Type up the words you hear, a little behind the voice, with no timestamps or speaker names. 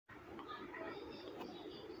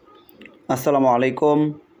আসসালামু আলাইকুম।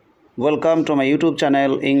 Welcome to my YouTube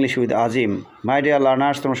channel English with Azim. My dear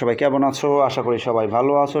learners, তোমরা সবাই কেমন আছো? আশা করি সবাই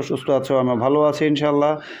ভালো আছো, সুস্থ আছো। আমরা ভালো আছি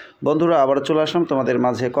ইনশাল্লাহ। বন্ধুরা, আবার চলে আসলাম তোমাদের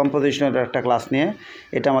মাঝে কম্পোজিশনের একটা ক্লাস নিয়ে।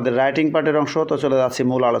 এটা আমাদের রাইটিং পার্টের অংশ। তো চলে যাচ্ছি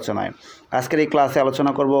মূল আলোচনায়। আজকের এই ক্লাসে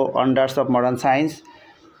আলোচনা করব ওয়ান্ডার্স অফ মডার্ন সায়েন্স।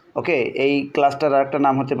 ওকে, এই ক্লাসটার একটা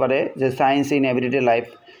নাম হতে পারে যে সায়েন্স ইন এভরিডে লাইফ।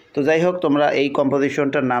 তো যাই হোক, তোমরা এই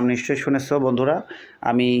কম্পোজিশনটার নাম নিশ্চয়ই শুনেছো বন্ধুরা।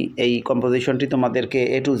 আমি এই কম্পোজিশনটি তোমাদেরকে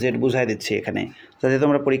A to Z বুঝাই দিচ্ছি এখানে, যাতে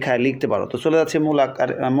তোমরা পরীক্ষায় লিখতে পারো। তো চলে যাচ্ছে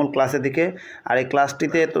মূল ক্লাসের দিকে। আর এই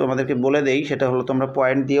ক্লাসটিতে তোমাদেরকে বলে দেই, সেটা হলো তোমরা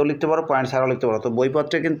পয়েন্ট দিয়েও লিখতে পারো, পয়েন্ট ছাড়াও লিখতে পারো। তো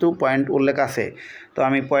বইপত্রে কিন্তু পয়েন্ট উল্লেখ আছে, তো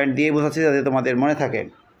আমি পয়েন্ট দিয়েই বোঝাচ্ছি যাতে তোমাদের মনে থাকে।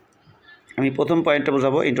 আমি প্রথম পয়েন্টটা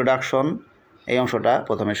বোঝাবো, ইন্ট্রোডাকশন। এই অংশটা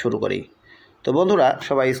প্রথমে শুরু করি। তো বন্ধুরা,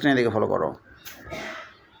 সবাই স্ক্রিনে দেখে ফলো করো।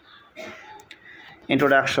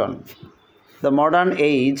 Introduction. The modern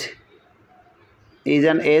age is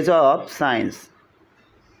an age of science.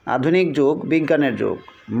 আধুনিক যুগ বিজ্ঞানের যুগ।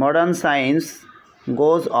 Modern science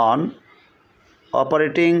goes on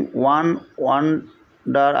operating one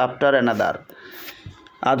wonder after another.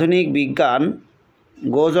 আধুনিক বিজ্ঞান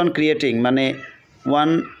goes on creating মানে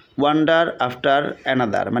one wonder after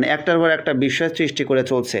another মানে একটার পর একটা বিস্ময় সৃষ্টি করে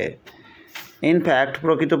চলছে। In fact,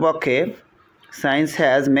 প্রকৃতপক্ষে science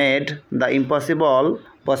has made the impossible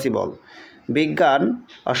possible. বিজ্ঞান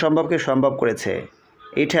অসম্ভবকে সম্ভব করেছে।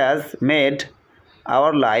 It has made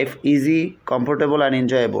our life easy, comfortable and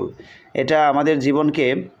enjoyable. এটা আমাদের জীবনকে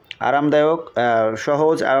আরামদায়ক,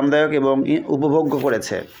 সহজ, আরামদায়ক এবং উপভোগ্য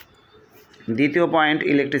করেছে। দ্বিতীয় পয়েন্ট,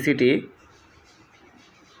 ইলেকট্রিসিটি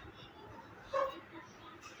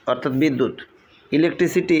অর্থাৎ বিদ্যুৎ।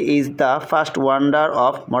 Electricity is the first wonder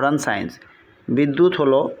of modern science. বিদ্যুৎ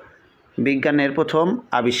হলো বিজ্ঞানের প্রথম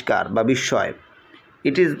আবিষ্কার বা বিস্ময়।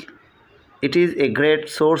 It is a great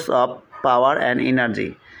source of power and energy.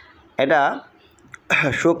 এটা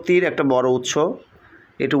শক্তির একটা বড় উৎস।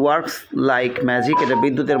 It works like magic. এটা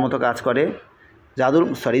বিদ্যুতের মতো কাজ করে,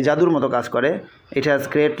 জাদুর মতো কাজ করে। It has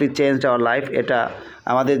greatly changed our life. এটা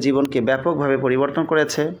আমাদের জীবনকে ব্যাপকভাবে পরিবর্তন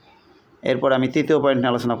করেছে। এরপর আমি তৃতীয় পয়েন্ট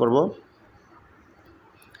নিয়ে আলোচনা করব।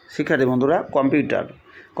 শিক্ষার্থী বন্ধুরা,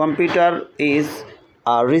 computer is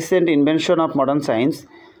recent invention of modern science.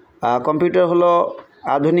 Computer হলো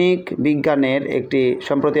আধুনিক বিজ্ঞানের একটি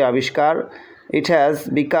সম্প্রতি আবিষ্কার। It has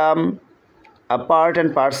become a part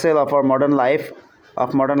and parcel of our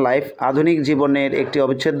modern life. আধুনিক জীবনের একটি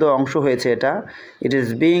অবিচ্ছেদ্য অংশ হয়েছে এটা। It is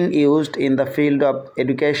being used in the field of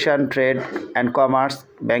education, trade and commerce,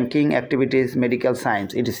 banking activities, medical science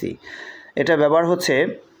etc. এটা ব্যবহার হচ্ছে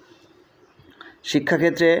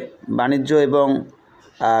শিক্ষাক্ষেত্রে, বাণিজ্য এবং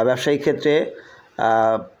ব্যবসায়িক ক্ষেত্রে,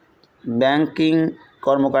 ব্যাংকিং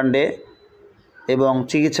কর্মকাণ্ডে এবং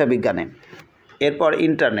চিকিৎসা বিজ্ঞানে। এরপর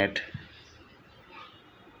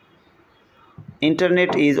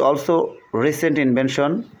internet is also recent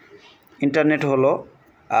invention. Internet হলো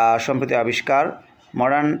সম্প্রতি আবিষ্কার।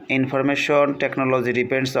 Modern information technology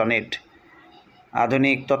depends on it.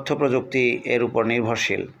 আধুনিক তথ্য প্রযুক্তি এর উপর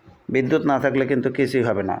নির্ভরশীল। বিদ্যুৎ না থাকলে কিন্তু কিছুই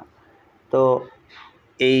হবে না। তো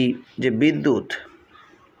এই যে বিদ্যুৎ,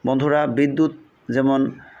 বন্ধুরা, বিদ্যুৎ যেমন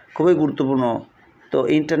খুবই গুরুত্বপূর্ণ, তো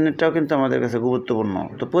ইন্টারনেটটাও কিন্তু আমাদের কাছে গুরুত্বপূর্ণ।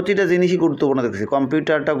 তো প্রতিটা জিনিসই গুরুত্বপূর্ণ দেখছি।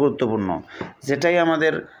 কম্পিউটারটা গুরুত্বপূর্ণ, যেটাই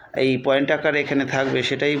আমাদের এই পয়েন্ট আকারে এখানে থাকবে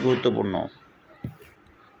সেটাই গুরুত্বপূর্ণ,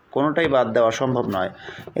 কোনোটাই বাদ দেওয়া সম্ভব নয়।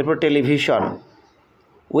 এরপর television.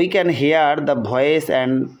 We can here the voice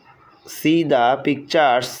and C the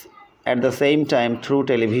pictures at the same time through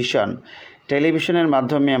television. টেলিভিশনের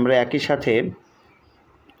মাধ্যমে আমরা একই সাথে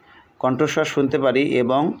কণ্ঠস্বর শুনতে পারি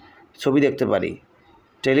এবং ছবি দেখতে পারি।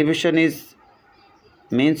 Television is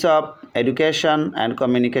means of education and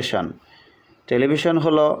communication. Television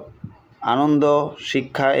হলো আনন্দ,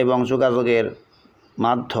 শিক্ষা এবং যোগাযোগের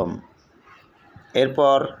মাধ্যম।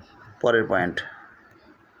 এরপর পরের point,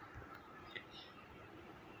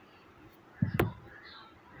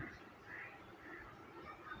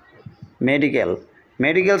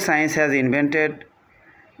 medical science has invented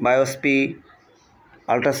বায়োস্পি,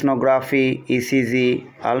 ultrasonography, ECG,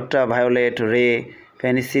 ultraviolet রে,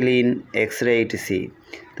 পেনিসিলিন, এক্স-রে ইটিসি।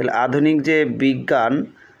 তাহলে আধুনিক যে বিজ্ঞান,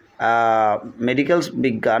 মেডিকেল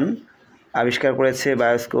বিজ্ঞান আবিষ্কার করেছে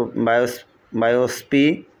বায়োস্পি,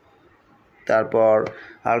 তারপর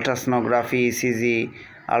আলট্রাসোনোগ্রাফি, ইসিজি,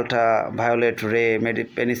 আলট্রাভায়োলেট রে,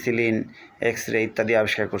 পেনিসিলিন, এক্স-রে ইত্যাদি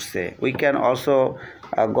আবিষ্কার করছে। We can also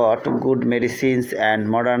goat good medicines and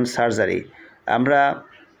modern surgery. আমরা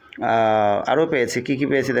আরও পেয়েছি, কী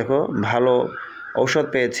পেয়েছি দেখো, ভালো ঔষধ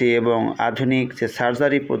পেয়েছি এবং আধুনিক যে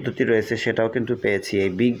সার্জারি পদ্ধতি রয়েছে সেটাও কিন্তু পেয়েছি এই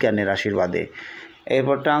বিজ্ঞানের আশীর্বাদে।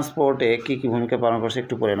 এরপর ট্রান্সপোর্টে কী কী ভূমিকা পালন করছে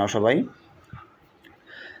একটু পড়ে নাও সবাই।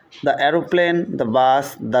 The aeroplane, the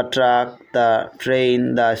bus, the truck, the train,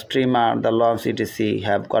 the steamer, the launch etc.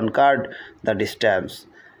 have conquered the distance.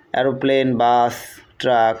 Aeroplane, bus,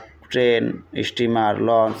 truck, train, steamer,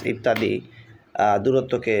 launch ইত্যাদি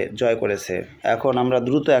দূরত্বকে জয় করেছে। এখন আমরা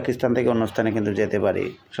দ্রুত এক স্থান থেকে অন্য স্থানে কিন্তু যেতে পারি,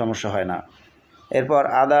 সমস্যা হয় না। এরপর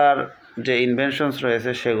আদার যে ইনভেনশনস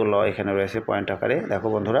রয়েছে সেগুলো এখানে রয়েছে পয়েন্ট আকারে। দেখো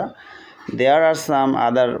বন্ধুরা, দেয়ার আর সাম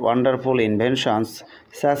আদার wonderful inventions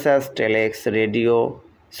such as radio,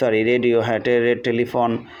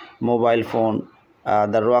 telephone, mobile phone,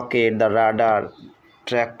 the rocket, the radar,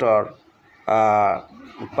 tractor,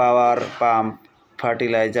 power pump,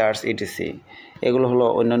 fertilisers etc. এগুলো হলো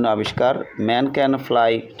অন্যান্য আবিষ্কার। Man can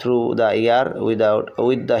fly through the air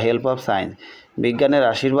with the help of science. বিজ্ঞানের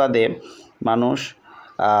আশীর্বাদে মানুষ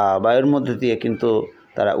বায়ুর মধ্যে দিয়ে কিন্তু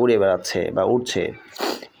তারা উড়ে বেড়াচ্ছে বা উড়ছে।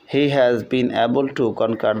 He has been able to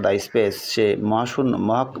কনকার the space. সে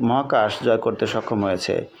মহাকাশ জয় করতে সক্ষম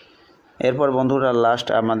হয়েছে। এরপর বন্ধুরা লাস্ট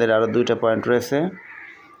আমাদের আরও দুইটা পয়েন্ট রয়েছে।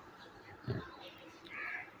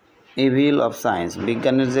 ইভিল অফ সায়েন্স,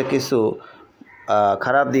 বিজ্ঞানের যে কিছু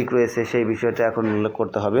খারাপ দিক রয়েছে সেই বিষয়টা এখন উল্লেখ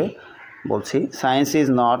করতে হবে। বলছি, সায়েন্স ইজ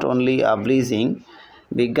নট অনলি আ ব্লিজিং,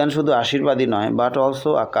 বিজ্ঞান শুধু আশীর্বাদী নয়, বাট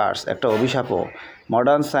অলসো আ কার্স, একটা অভিশাপও।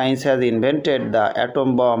 Modern science has invented the atom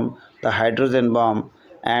bomb, the hydrogen bomb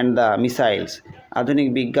and the missiles. আধুনিক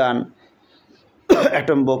বিজ্ঞান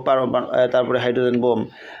অ্যাটম বোম, তারপরে হাইড্রোজেন বোম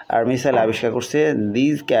আর মিসাইল আবিষ্কার করছে।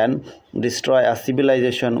 These can destroy a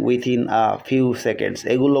civilisation within a few seconds.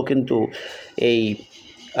 এগুলো কিন্তু এই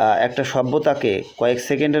একটা সভ্যতাকে কয়েক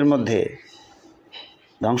সেকেন্ডের মধ্যে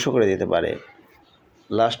ধ্বংস করে দিতে পারে।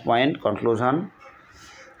 Last point, conclusion.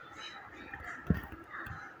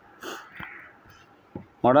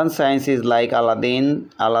 Modern science is like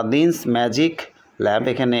আলাদিনস magic lamp.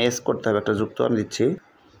 এখানে এস করতে হবে, একটা যুক্ত আমি দিচ্ছি।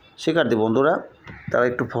 শিক্ষার্থী বন্ধুরা তারা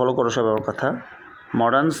একটু ফলো করো সব আমার কথা।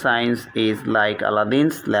 Modern science is like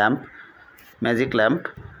আলাদিনস lamp, magic lamp.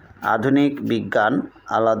 আধুনিক বিজ্ঞান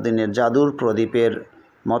আলাদিনের জাদুর প্রদীপের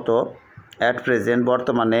মতো। অ্যাট প্রেজেন্ট,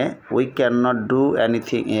 বর্তমানে, we can not do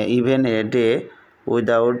anything even a day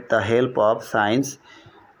without the help of science.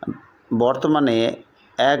 বর্তমানে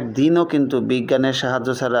একদিনও কিন্তু বিজ্ঞানের সাহায্য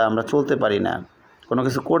ছাড়া আমরা চলতে পারি না, কোনো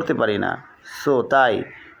কিছু করতে পারি না। সো তাই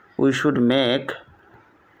we should make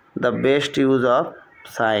the best use of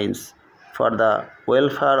science for the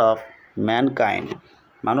welfare of mankind.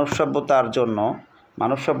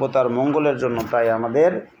 মানব সভ্যতার মঙ্গলের জন্য তাই আমাদের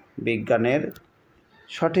বিজ্ঞানের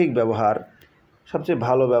সঠিক ব্যবহার, সবচেয়ে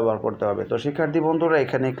ভালো ব্যবহার করতে হবে। তো শিক্ষার্থী বন্ধুরা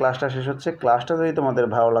এখানে ক্লাসটা শেষ হচ্ছে। ক্লাসটা যদি তোমাদের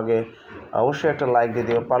ভালো লাগে অবশ্যই একটা লাইক দিয়ে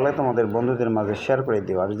দিও, পারলে তোমাদের বন্ধুদের মাঝে শেয়ার করে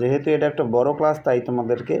দিও। আর যেহেতু এটা একটা বড় ক্লাস তাই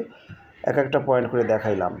তোমাদেরকে এক একটা পয়েন্ট করে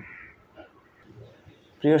দেখাইলাম।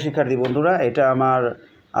 প্রিয় শিক্ষার্থী বন্ধুরা, এটা আমার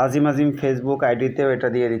আজিম ফেসবুক আইডিতেও এটা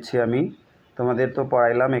দিয়ে দিচ্ছি আমি। তোমাদের তো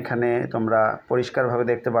পড়াইলাম, এখানে তোমরা পরিষ্কারভাবে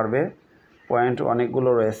দেখতে পারবে, পয়েন্ট অনেকগুলো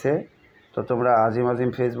রয়েছে। তো তোমরা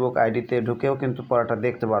আজিম ফেসবুক আইডিতে ঢুকেও কিন্তু পড়াটা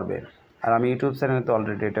দেখতে পারবে। আর আমি ইউটিউব চ্যানেলে তো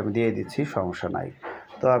অলরেডি এটা আমি দিয়ে দিচ্ছি, সমস্যা নাই।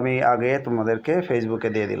 তো আমি আগে তোমাদেরকে ফেসবুকে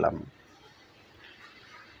দিয়ে দিলাম।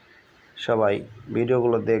 সবাই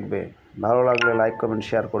ভিডিওগুলো দেখবে, ভালো লাগলে লাইক কমেন্ট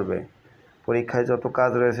শেয়ার করবে। পরীক্ষায় যত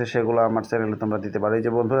কাজ রয়েছে সেগুলো আমার চ্যানেলে তোমরা দিতে পারো। এই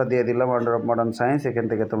যে বন্ধুরা দিয়ে দিলাম ওয়ান্ডার অফ মডার্ন সায়েন্স, এখান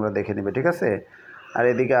থেকে তোমরা দেখে নেবে, ঠিক আছে। আর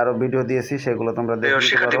এদিকে আরও ভিডিও দিয়েছি, সেগুলো তোমরা দেখে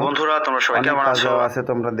নিতে পারো। অনেক কাজও আছে,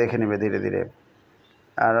 তোমরা দেখে নেবে ধীরে ধীরে।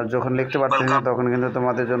 আর যখন লিখতে পারছি না তখন কিন্তু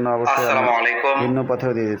তোমাদের জন্য অবশ্যই ভিন্ন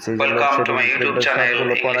পথেও দিয়ে দিচ্ছি,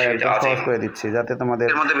 সবগুলো পড়া একদম সহজ করে দিচ্ছি, যাতে তোমাদের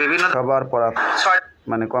সবার পড়া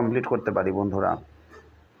মানে কমপ্লিট করতে পারি বন্ধুরা।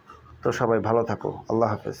 তো সবাই ভালো থাকো, আল্লাহ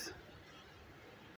হাফেজ।